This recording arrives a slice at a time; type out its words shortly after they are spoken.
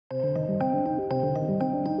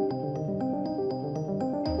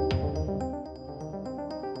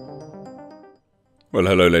Well,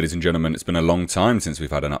 hello ladies and gentlemen, it's been a long time since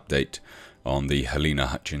we've had an update on the Halyna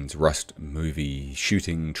Hutchins Rust movie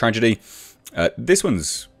shooting tragedy. This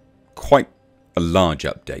one's quite a large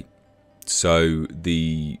update. So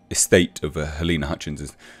the estate of Halyna Hutchins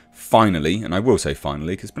is finally, and I will say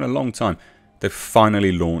finally because it's been a long time, they've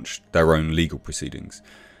finally launched their own legal proceedings.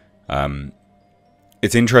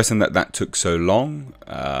 It's interesting that that took so long.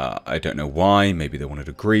 I don't know why. Maybe they wanted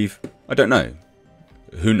to grieve. I don't know.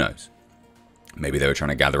 Who knows? Maybe they were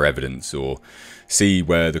trying to gather evidence or see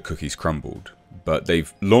where the cookies crumbled. But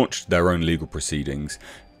they've launched their own legal proceedings,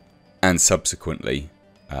 and subsequently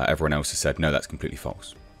everyone else has said, no, that's completely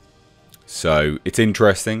false. So it's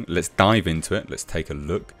interesting. Let's dive into it. Let's take a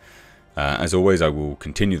look. As always, I will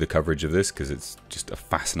continue the coverage of this because it's just a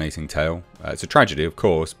fascinating tale. It's a tragedy, of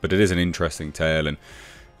course, but it is an interesting tale, and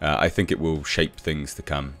I think it will shape things to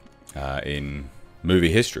come in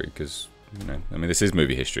movie history because, you know, I mean, this is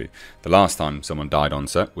movie history. The last time someone died on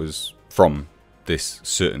set was from this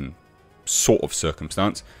certain sort of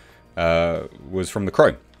circumstance, was from The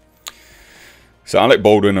Crow. So Alec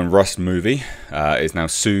Baldwin and Rust movie is now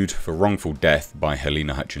sued for wrongful death by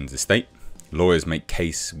Halyna Hutchins' estate. Lawyers make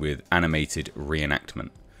case with animated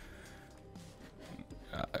reenactment.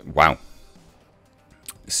 Wow.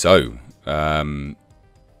 So,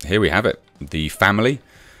 here we have it. The family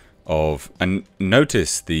of, and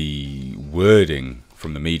notice the wording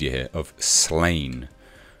from the media here, of slain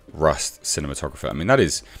Rust cinematographer. I mean, that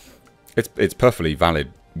is, it's perfectly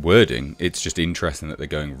valid wording. It's just interesting that they're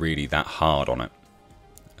going really that hard on it.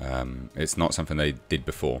 It's not something they did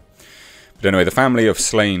before. But anyway, the family of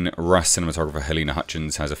slain Rust cinematographer Halyna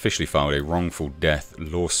Hutchins has officially filed a wrongful death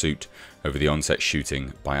lawsuit over the on-set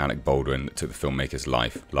shooting by Alec Baldwin that took the filmmaker's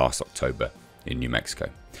life last October in New Mexico.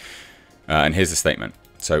 And here's the statement.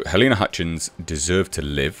 So, Halyna Hutchins deserved to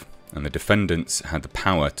live, and the defendants had the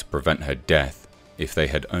power to prevent her death if they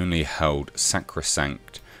had only held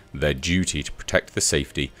sacrosanct their duty to protect the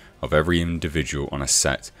safety of every individual on a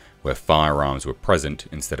set where firearms were present,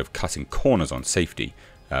 instead of cutting corners on safety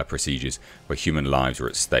procedures where human lives were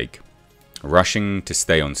at stake, rushing to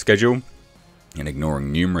stay on schedule and ignoring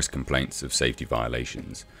numerous complaints of safety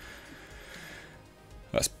violations.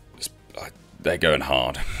 They're going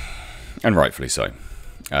hard, and rightfully so.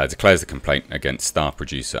 Declares the complaint against star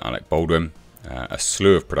producer Alec Baldwin, a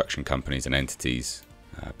slew of production companies and entities,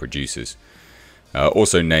 producers.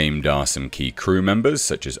 Also named are some key crew members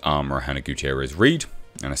such as armourer Hannah Gutierrez-Reed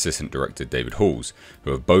and assistant director David Halls,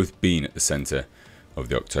 who have both been at the centre of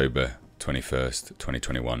the October 21st,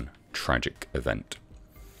 2021 tragic event.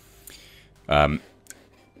 Hannah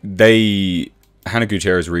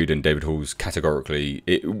Gutierrez-Reed and David Halls categorically,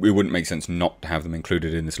 it wouldn't make sense not to have them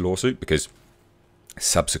included in this lawsuit, because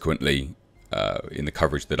subsequently, in the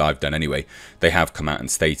coverage that I've done anyway, they have come out and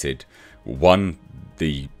stated, one,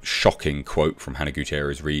 the shocking quote from Hannah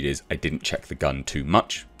Gutierrez-Reed is, "I didn't check the gun too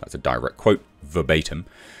much." That's a direct quote, verbatim.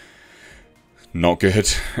 Not good.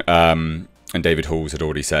 And David Halls had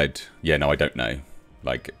already said, yeah, no, I don't know.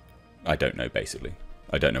 Like, I don't know, basically.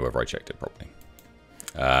 I don't know whether I checked it properly.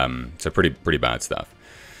 So pretty bad stuff.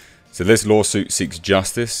 So this lawsuit seeks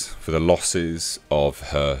justice for the losses of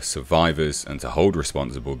her survivors and to hold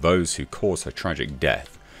responsible those who caused her tragic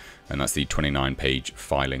death. And that's the 29-page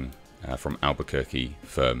filing from Albuquerque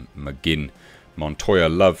firm McGinn, Montoya,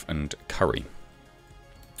 Love and Curry.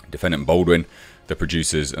 Defendant Baldwin, the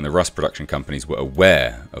producers and the Rust production companies were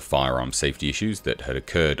aware of firearm safety issues that had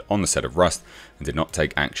occurred on the set of Rust and did not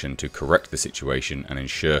take action to correct the situation and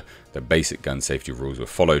ensure that basic gun safety rules were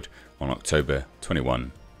followed on October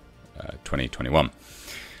 21, 2021.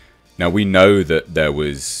 Now, we know that there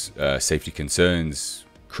was safety concerns.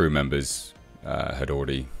 Crew members had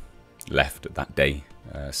already left that day,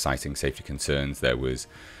 citing safety concerns. There was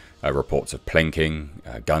reports of planking,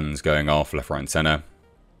 guns going off left, right and centre.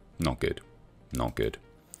 Not good. Not good.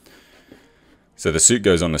 So the suit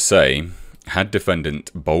goes on to say, had defendant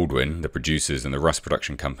Baldwin, the producers and the Rust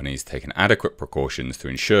production companies taken adequate precautions to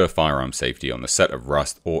ensure firearm safety on the set of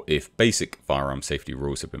Rust, or if basic firearm safety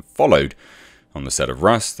rules had been followed on the set of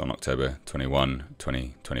Rust on October 21,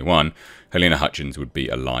 2021, Halyna Hutchins would be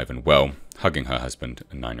alive and well, hugging her husband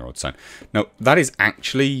and 9-year-old son. Now, that is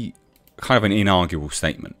actually kind of an inarguable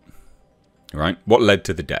statement, right? What led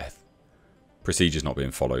to the death? Procedures not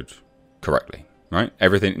being followed correctly, right?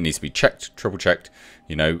 Everything needs to be checked, triple checked.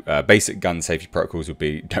 You know, basic gun safety protocols would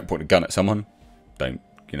be: don't point a gun at someone, don't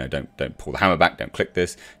pull the hammer back, don't click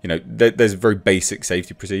this. You know, there's very basic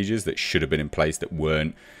safety procedures that should have been in place that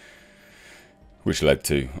weren't, which led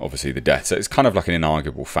to obviously the death. So it's kind of like an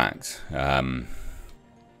inarguable fact.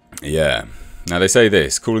 Yeah, Now they say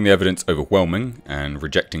this, calling the evidence overwhelming and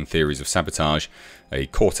rejecting theories of sabotage, a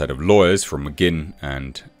quartet of lawyers from McGinn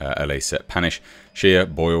and LA Set Panish, Shea,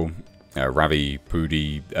 Boyle, Ravi,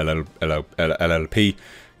 Pudi, LLP,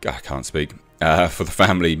 I can't speak, for the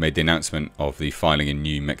family made the announcement of the filing in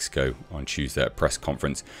New Mexico on Tuesday at a press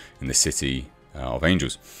conference in the City of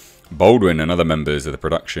Angels. Baldwin and other members of the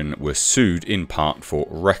production were sued in part for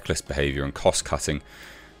reckless behaviour and cost-cutting,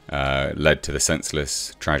 led to the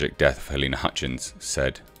senseless, tragic death of Halyna Hutchins,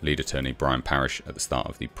 said lead attorney Brian Parrish at the start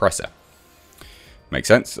of the presser. Makes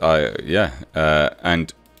sense?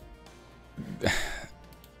 And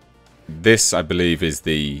this, I believe, is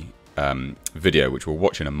the video which we'll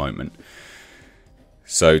watch in a moment.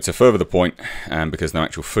 So to further the point, and because no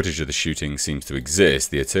actual footage of the shooting seems to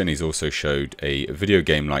exist, the attorneys also showed a video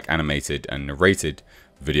game-like animated and narrated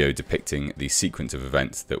video depicting the sequence of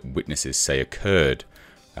events that witnesses say occurred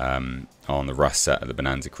on the Russ set at the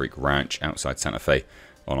Bonanza Creek Ranch outside Santa Fe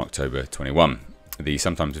on October 21. The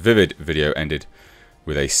sometimes vivid video ended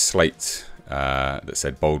with a slate that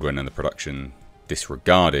said Baldwin and the production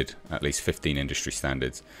disregarded at least 15 industry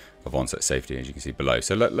standards of on-set safety, as you can see below.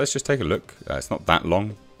 So let's just take a look. It's not that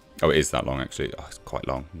long. Oh, it is that long, actually. Oh, it's quite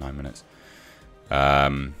long, 9 minutes.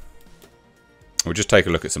 We'll just take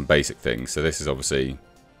a look at some basic things. So this is obviously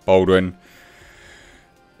Baldwin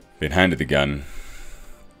being handed the gun,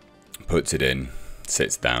 puts it in,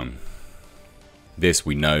 sits down. This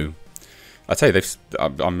we know. I tell you,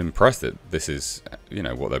 I'm impressed that this is, you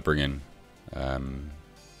know, what they're bringing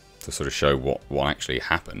to sort of show what actually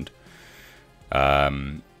happened.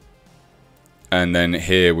 And then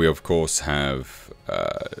here we of course have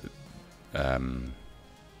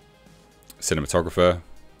cinematographer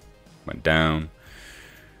went down,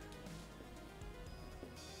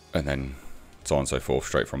 and then so on and so forth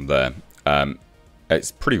straight from there.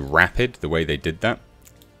 It's pretty rapid the way they did that,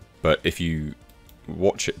 but if you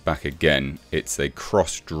watch it back again, it's a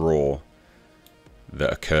cross draw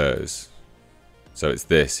that occurs. So it's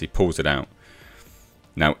this, he pulls it out.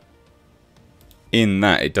 Now in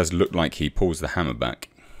that, it does look like he pulls the hammer back.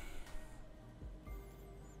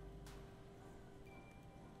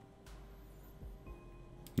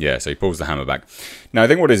 Yeah, so he pulls the hammer back. Now, I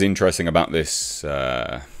think what is interesting about this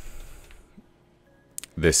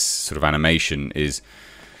this sort of animation is,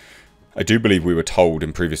 I do believe we were told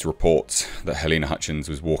in previous reports that Halyna Hutchins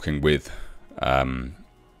was walking with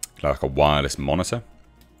like a wireless monitor.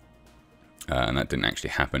 And that didn't actually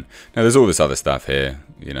happen. Now, there's all this other stuff here,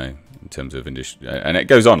 you know, in terms of industry, and it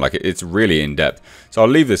goes on, like it's really in depth. So I'll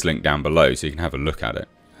leave this link down below so you can have a look at it,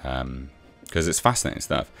 because it's fascinating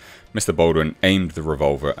stuff. Mr. Baldwin aimed the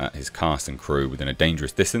revolver at his cast and crew within a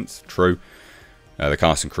dangerous distance. True, the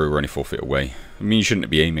cast and crew were only 4 feet away. I mean, you shouldn't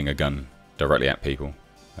be aiming a gun directly at people.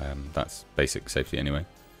 That's basic safety anyway.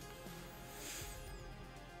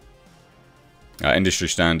 Industry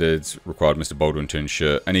standards required Mr. Baldwin to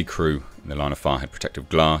ensure any crew in the line of fire had protective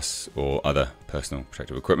glass or other personal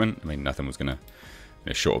protective equipment. I mean, nothing was going to, you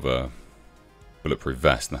know, short of a bulletproof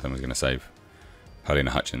vest, nothing was going to save Halyna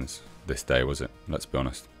Hutchins this day, was it? Let's be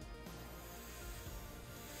honest.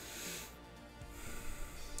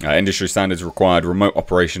 Industry standards required remote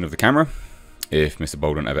operation of the camera if Mr.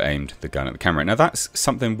 Baldwin ever aimed the gun at the camera. Now, that's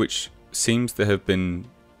something which seems to have been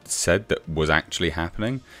said that was actually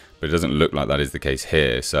happening, but it doesn't look like that is the case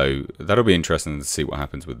here. So that'll be interesting to see what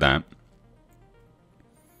happens with that.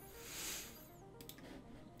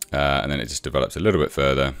 And then it just develops a little bit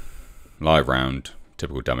further. Live round,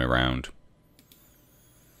 typical dummy round.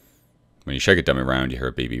 When you shake a dummy round, you hear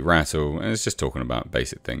a BB rattle, and it's just talking about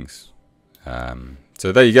basic things.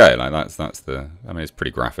 So there you go. Like that's the. I mean, it's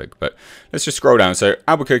pretty graphic, but let's just scroll down. So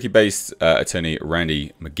Albuquerque-based attorney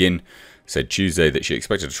Randy McGinn said Tuesday that she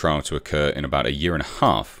expected a trial to occur in about a year and a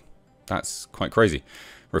half. That's quite crazy.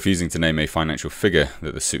 Refusing to name a financial figure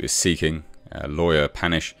that the suit is seeking, lawyer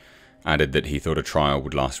Panish added that he thought a trial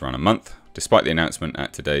would last around a month. Despite the announcement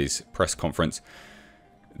at today's press conference,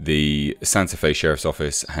 the Santa Fe Sheriff's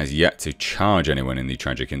Office has yet to charge anyone in the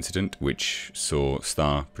tragic incident, which saw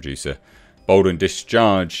star producer Baldwin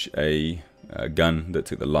discharge a gun that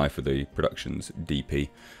took the life of the production's DP,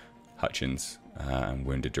 Hutchins, and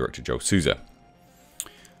wounded director Joel Souza.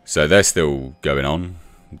 So they're still going on.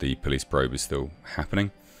 The police probe is still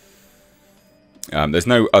happening. There's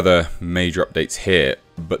no other major updates here,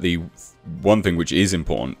 but the one thing which is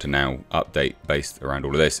important to now update based around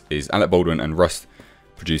all of this is Alec Baldwin and Rust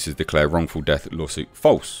producers declare wrongful death lawsuit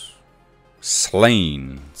false.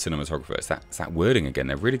 Slain cinematographer. It's that wording again.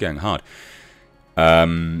 They're really going hard.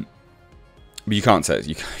 But you can't say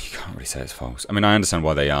you can't really say it's false. I mean, I understand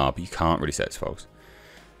why they are, but you can't really say it's false.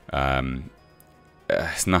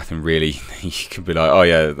 it's nothing really you can be like, oh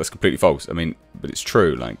yeah, that's completely false. I mean, but it's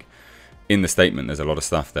true. Like, in the statement, there's a lot of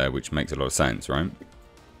stuff there which makes a lot of sense, right?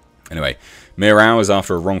 Anyway, mere hours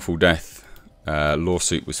after a wrongful death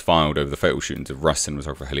lawsuit was filed over the fatal shootings of Russ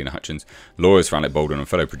cinematographer Halyna Hutchins, lawyers for Alec Baldwin and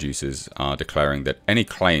fellow producers are declaring that any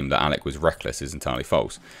claim that Alec was reckless is entirely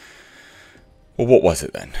false. Well, what was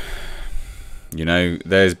it then? You know,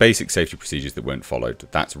 there's basic safety procedures that weren't followed.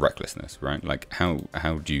 That's recklessness, right? Like, how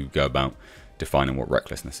do you go about defining what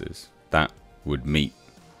recklessness is? That would meet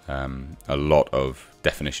a lot of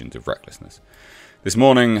definitions of recklessness. This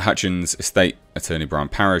morning, Hutchins' estate attorney Brian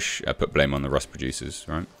Parrish put blame on the Rust producers,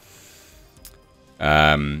 right?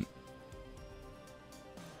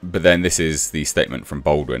 But then this is the statement from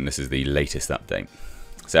Baldwin. This is the latest update.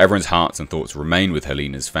 So everyone's hearts and thoughts remain with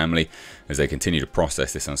Halyna's family as they continue to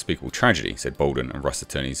process this unspeakable tragedy, said Baldwin and Rust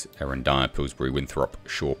attorneys Erin Dyer, Pillsbury, Winthrop,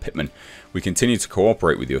 Shaw, Pittman. We continue to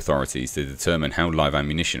cooperate with the authorities to determine how live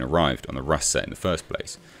ammunition arrived on the Rust set in the first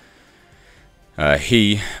place.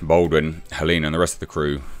 He, Baldwin, Halyna and the rest of the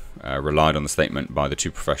crew relied on the statement by the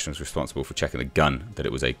two professionals responsible for checking the gun, that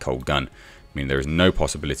it was a cold gun, meaning there is no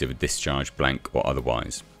possibility of a discharge, blank or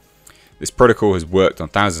otherwise. This protocol has worked on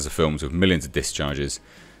thousands of films with millions of discharges,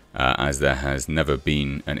 as there has never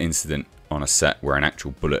been an incident on a set where an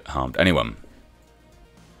actual bullet harmed anyone.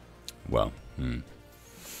 Well,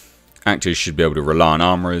 actors should be able to rely on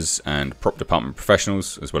armourers and prop department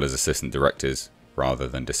professionals, as well as assistant directors, rather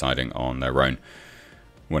than deciding on their own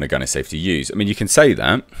when a gun is safe to use. I mean, you can say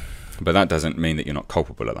that, but that doesn't mean that you're not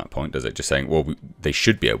culpable at that point, does it? Just saying, well, they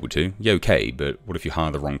should be able to. Yeah, okay, but what if you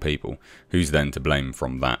hire the wrong people? Who's then to blame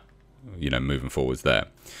from that, you know, moving forwards there?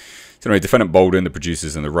 So anyway, defendant Baldwin, the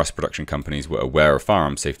producers and the Rust production companies were aware of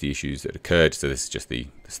firearm safety issues that occurred. So this is just the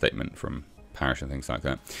statement from Parrish and things like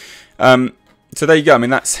that. So there you go. I mean,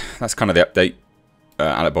 that's kind of the update.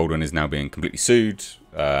 Alec Baldwin is now being completely sued,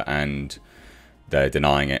 and they're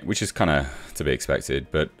denying it, which is kind of to be expected.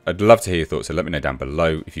 But I'd love to hear your thoughts, so let me know down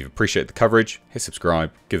below. If you've appreciated the coverage, hit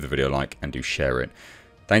subscribe, give the video a like, and do share it.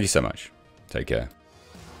 Thank you so much. Take care.